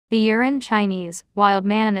The Yeren Chinese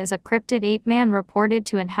wildman is a cryptid ape-man reported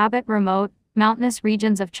to inhabit remote, mountainous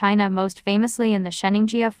regions of China, most famously in the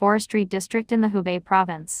Shennongjia forestry district in the Hubei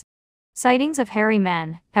province. Sightings of hairy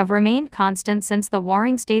men have remained constant since the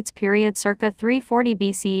Warring States period circa 340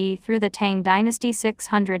 BCE through the Tang dynasty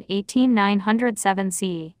 618–907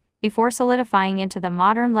 CE, before solidifying into the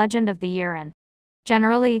modern legend of the Yeren.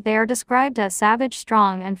 Generally, they are described as savage,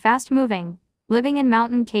 strong, and fast-moving, living in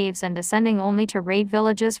mountain caves and descending only to raid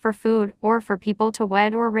villages for food or for people to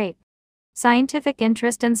wed or rape. Scientific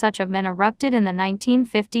interest in such men erupted in the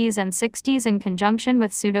 1950s and 60s in conjunction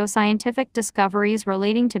with pseudoscientific discoveries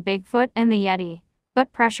relating to Bigfoot and the Yeti,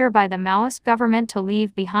 but pressure by the Maoist government to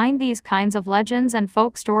leave behind these kinds of legends and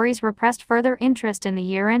folk stories repressed further interest in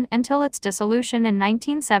the Yeren until its dissolution in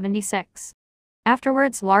 1976.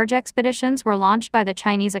 Afterwards, large expeditions were launched by the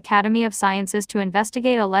Chinese Academy of Sciences to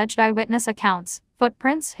investigate alleged eyewitness accounts,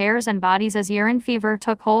 footprints, hairs, and bodies as Yeren fever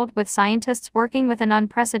took hold, with scientists working with an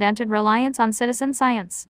unprecedented reliance on citizen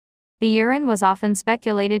science. The Yeren was often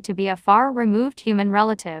speculated to be a far-removed human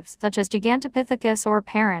relative, such as Gigantopithecus or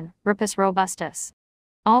Perrin, Ripus robustus.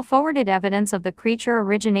 All forwarded evidence of the creature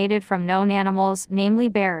originated from known animals, namely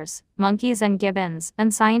bears, monkeys, and gibbons,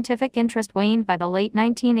 and scientific interest waned by the late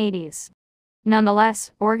 1980s.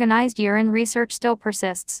 Nonetheless, organized Yeren research still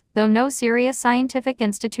persists, though no serious scientific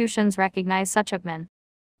institutions recognize such men.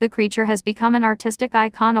 The creature has become an artistic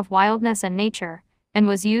icon of wildness and nature, and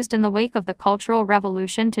was used in the wake of the Cultural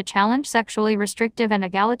Revolution to challenge sexually restrictive and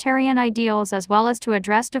egalitarian ideals, as well as to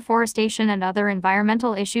address deforestation and other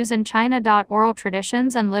environmental issues in China. Oral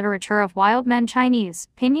traditions and literature of wildmen, Chinese,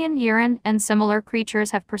 pinyin, Yeren, and similar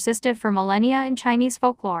creatures have persisted for millennia in Chinese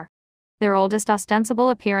folklore. Their oldest ostensible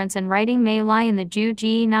appearance in writing may lie in the Zhu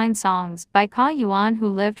Ji 9 songs by Ka Yuan, who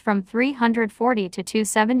lived from 340 to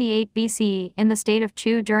 278 BCE in the state of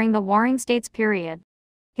Chu during the Warring States period.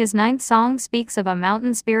 His 9th song speaks of a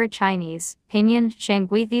mountain spirit. Chinese, pinyin,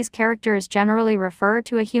 shengui. These characters generally refer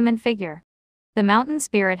to a human figure. The mountain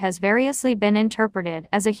spirit has variously been interpreted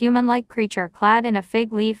as a human-like creature clad in a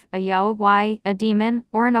fig leaf, a yowie, a demon,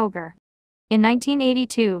 or an ogre. In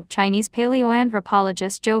 1982, Chinese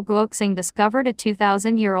paleoanthropologist Zhou Guoxing discovered a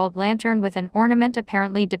 2,000-year-old lantern with an ornament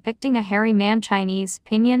apparently depicting a hairy man. Chinese,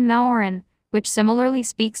 pinyin maoran, which similarly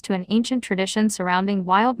speaks to an ancient tradition surrounding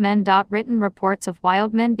wild men. Written reports of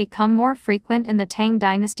wild men become more frequent in the Tang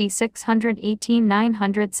dynasty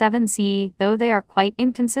 618–907 CE, though they are quite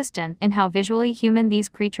inconsistent in how visually human these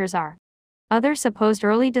creatures are. Other supposed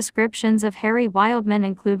early descriptions of hairy wild men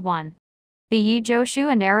include 1. The Yi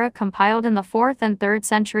Zhoushu and era compiled in the 4th and 3rd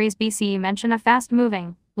centuries BCE mention a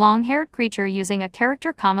fast-moving, long-haired creature using a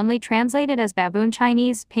character commonly translated as baboon.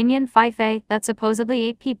 Chinese, pinyin Faifei, that supposedly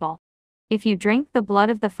ate people. If you drink the blood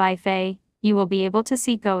of the Faifei, you will be able to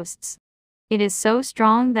see ghosts. It is so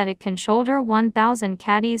strong that it can shoulder 1,000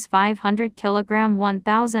 caddies, 500 kg,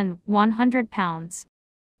 1,100 pounds.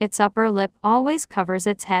 Its upper lip always covers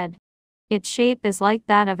its head. Its shape is like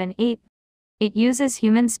that of an ape. It uses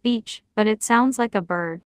human speech, but it sounds like a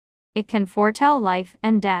bird. It can foretell life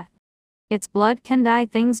and death. Its blood can dye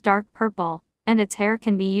things dark purple, and its hair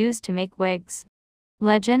can be used to make wigs.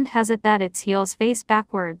 Legend has it that its heels face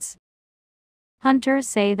backwards. Hunters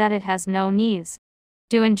say that it has no knees.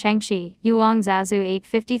 Duan Chengshi, Yuang Zazu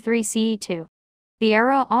 853 CE2. The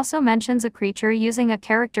era also mentions a creature using a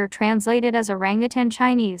character translated as orangutan.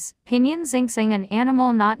 Chinese, pinyin xingxing, an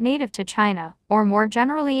animal not native to China, or more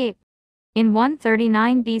generally ape. In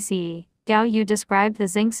 139 BCE, Gao Yu described the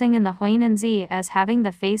xingxing in the Huinanzi as having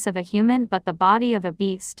the face of a human but the body of a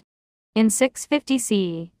beast. In 650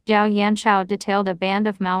 CE, Zhao Yanshao detailed a band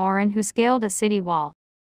of Maoran who scaled a city wall.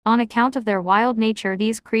 On account of their wild nature,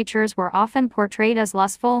 these creatures were often portrayed as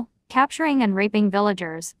lustful, capturing and raping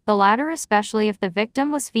villagers, the latter especially if the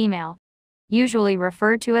victim was female. Usually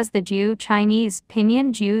referred to as the Jew. Chinese,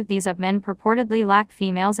 pinyin Jew. These men purportedly lack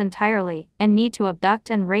females entirely, and need to abduct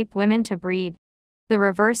and rape women to breed. The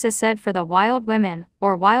reverse is said for the wild women,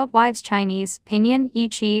 or wild wives. Chinese, pinyin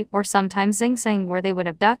Yiqi, or sometimes xingxing, where they would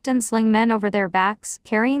abduct and sling men over their backs,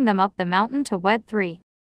 carrying them up the mountain to wed. 3.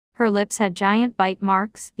 Her lips had giant bite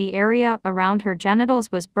marks. The area around her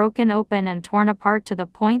genitals was broken open and torn apart to the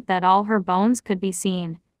point that all her bones could be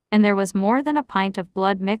seen, and there was more than a pint of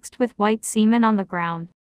blood mixed with white semen on the ground.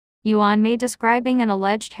 Yuan Mei describing an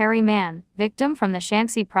alleged hairy man, victim from the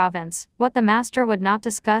Shanxi province, what the master would not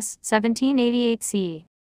discuss, 1788 CE.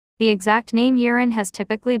 The exact name Yeren has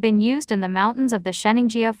typically been used in the mountains of the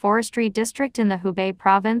Shennongjia forestry district in the Hubei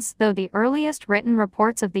province, though the earliest written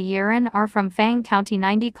reports of the Yeren are from Fang County,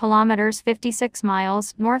 90 kilometers 56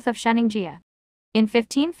 miles north of Shennongjia. In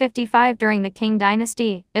 1555 during the Qing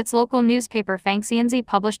dynasty, its local newspaper Fangxianzi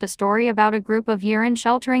published a story about a group of yiren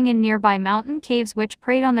sheltering in nearby mountain caves which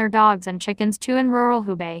preyed on their dogs and chickens too in rural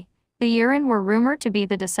Hubei. The yiren were rumored to be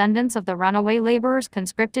the descendants of the runaway laborers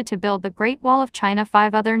conscripted to build the Great Wall of China.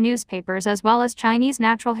 5 other newspapers as well as Chinese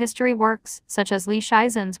natural history works, such as Li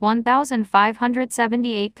Shizhen's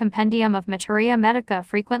 1578 Compendium of Materia Medica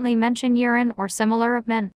frequently mention yiren or similar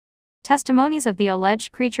men. Testimonies of the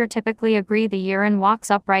alleged creature typically agree the yiren walks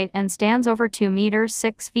upright and stands over 2 meters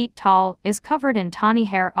 6 feet tall, is covered in tawny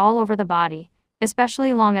hair all over the body,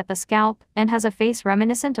 especially long at the scalp, and has a face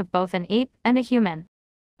reminiscent of both an ape and a human.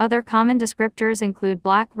 Other common descriptors include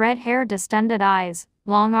black red hair, distended eyes,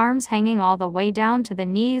 long arms hanging all the way down to the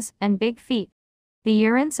knees, and big feet. The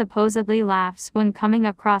yiren supposedly laughs when coming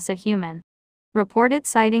across a human. Reported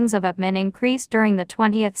sightings of ape-men increased during the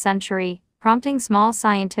 20th century, prompting small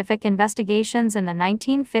scientific investigations in the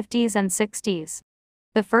 1950s and 60s.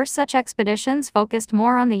 The first such expeditions focused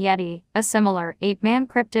more on the yeti, a similar ape-man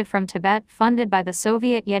cryptid from Tibet funded by the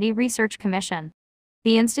Soviet Yeti Research Commission.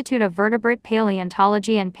 The Institute of Vertebrate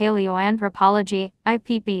Paleontology and Paleoanthropology,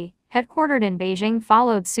 IPP, headquartered in Beijing,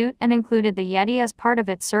 followed suit and included the yeti as part of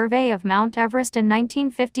its survey of Mount Everest in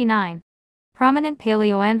 1959. Prominent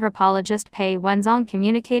paleoanthropologist Pei Wenzong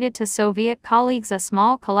communicated to Soviet colleagues a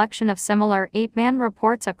small collection of similar ape-man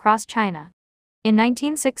reports across China. In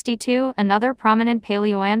 1962, another prominent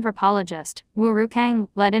paleoanthropologist, Wu Rukang,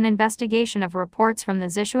 led an investigation of reports from the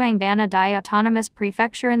Zhejiang Dai Autonomous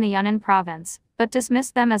Prefecture in the Yunnan province, but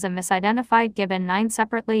dismissed them as a misidentified gibbon. 9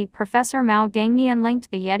 Separately, Professor Mao Gangnian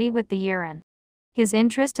linked the yeti with the yiren. His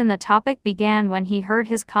interest in the topic began when he heard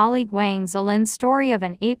his colleague Wang Zilin's story of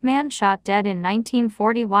an ape-man shot dead in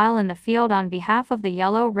 1940 while in the field on behalf of the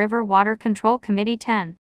Yellow River Water Control Committee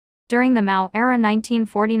 10. During the Mao era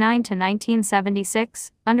 1949 to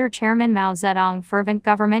 1976, under Chairman Mao Zedong, fervent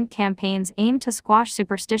government campaigns aimed to squash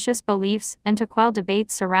superstitious beliefs and to quell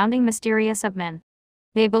debates surrounding mysterious ape-men.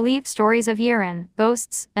 They believed stories of yiren,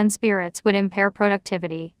 ghosts, and spirits would impair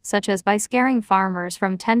productivity, such as by scaring farmers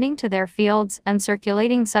from tending to their fields, and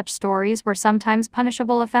circulating such stories were sometimes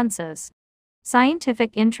punishable offenses.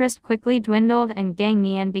 Scientific interest quickly dwindled and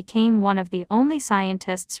Gangnian became one of the only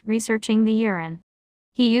scientists researching the yiren.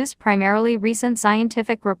 He used primarily recent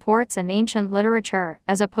scientific reports and ancient literature,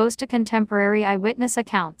 as opposed to contemporary eyewitness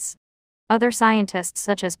accounts. Other scientists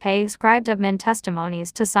such as Pei ascribed ape-men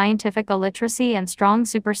testimonies to scientific illiteracy and strong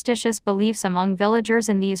superstitious beliefs among villagers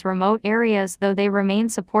in these remote areas, though they remain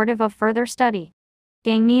supportive of further study.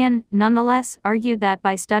 Gangnian, nonetheless, argued that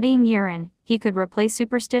by studying yiren, he could replace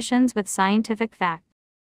superstitions with scientific fact.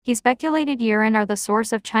 He speculated yiren are the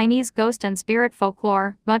source of Chinese ghost and spirit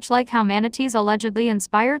folklore, much like how manatees allegedly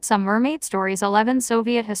inspired some mermaid stories. 11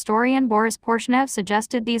 Soviet historian Boris Porshnev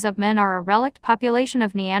suggested these ape-men are a relict population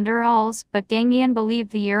of Neanderthals, but Gangnian believed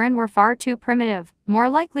the yiren were far too primitive, more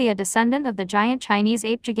likely a descendant of the giant Chinese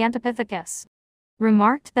ape Gigantopithecus.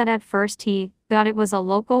 Remarked that at first he thought it was a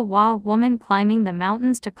local wild woman climbing the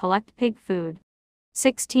mountains to collect pig food.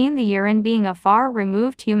 16 The yiren being a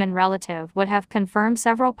far-removed human relative would have confirmed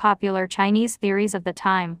several popular Chinese theories of the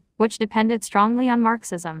time, which depended strongly on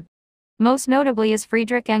Marxism. Most notably is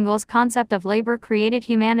Friedrich Engels' concept of labor created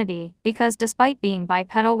humanity, because despite being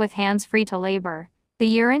bipedal with hands free to labor, the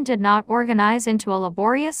yiren did not organize into a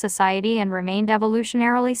laborious society and remained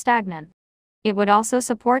evolutionarily stagnant. It would also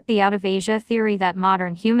support the out-of-Asia theory that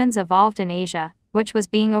modern humans evolved in Asia, which was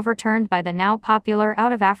being overturned by the now popular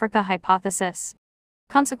out-of-Africa hypothesis.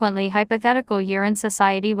 Consequently, hypothetical yiren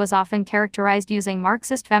society was often characterized using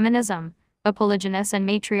Marxist feminism, a polygynous and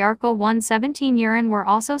matriarchal 117 yiren were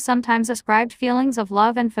also sometimes ascribed feelings of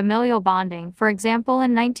love and familial bonding. For example,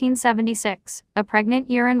 in 1976, a pregnant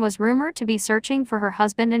yiren was rumored to be searching for her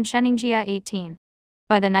husband in Shennongjia 18.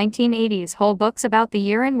 By the 1980s, whole books about the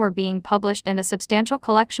yiren were being published, and a substantial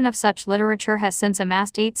collection of such literature has since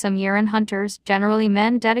amassed. Some yiren hunters, generally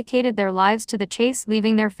men, dedicated their lives to the chase,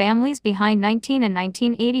 leaving their families behind. 19 In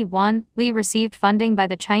 1981, Li received funding by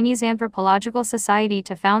the Chinese Anthropological Society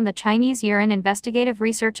to found the Chinese Yiren Investigative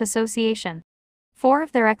Research Association. 4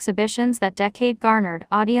 of their exhibitions that decade garnered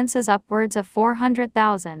audiences upwards of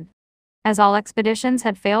 400,000. As all expeditions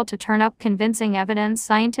had failed to turn up convincing evidence,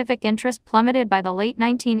 scientific interest plummeted by the late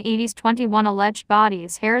 1980s. 21 alleged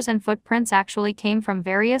bodies, hairs and footprints actually came from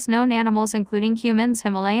various known animals including humans,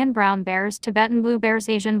 Himalayan brown bears, Tibetan blue bears,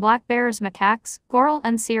 Asian black bears, macaques, coral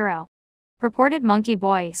and cirro. Purported monkey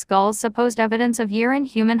boy skulls, supposed evidence of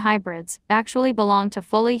yiren-human hybrids, actually belonged to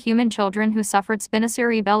fully human children who suffered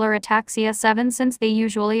spinocerebellar ataxia. 7 Since they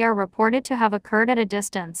usually are reported to have occurred at a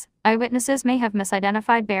distance, eyewitnesses may have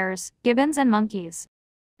misidentified bears, gibbons and monkeys.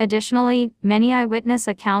 Additionally, many eyewitness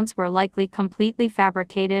accounts were likely completely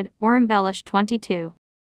fabricated or embellished. 22.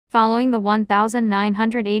 Following the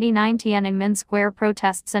 1989 Tiananmen Square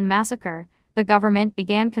protests and massacre, the government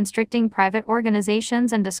began constricting private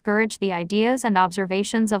organizations and discouraged the ideas and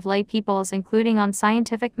observations of lay peoples, including on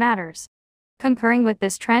scientific matters. Concurring with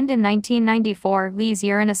this trend in 1994, Lee's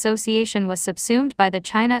Yeren Association was subsumed by the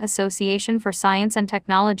China Association for Science and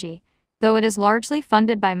Technology, though it is largely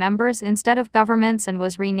funded by members instead of governments, and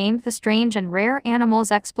was renamed the Strange and Rare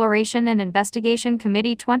Animals Exploration and Investigation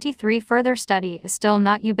Committee. 23. Further study is still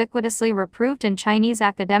not ubiquitously reproved in Chinese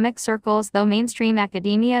academic circles, though mainstream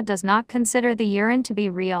academia does not consider the yiren to be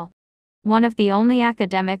real. One of the only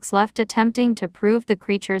academics left attempting to prove the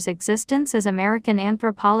creature's existence is American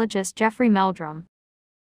anthropologist Jeffrey Meldrum.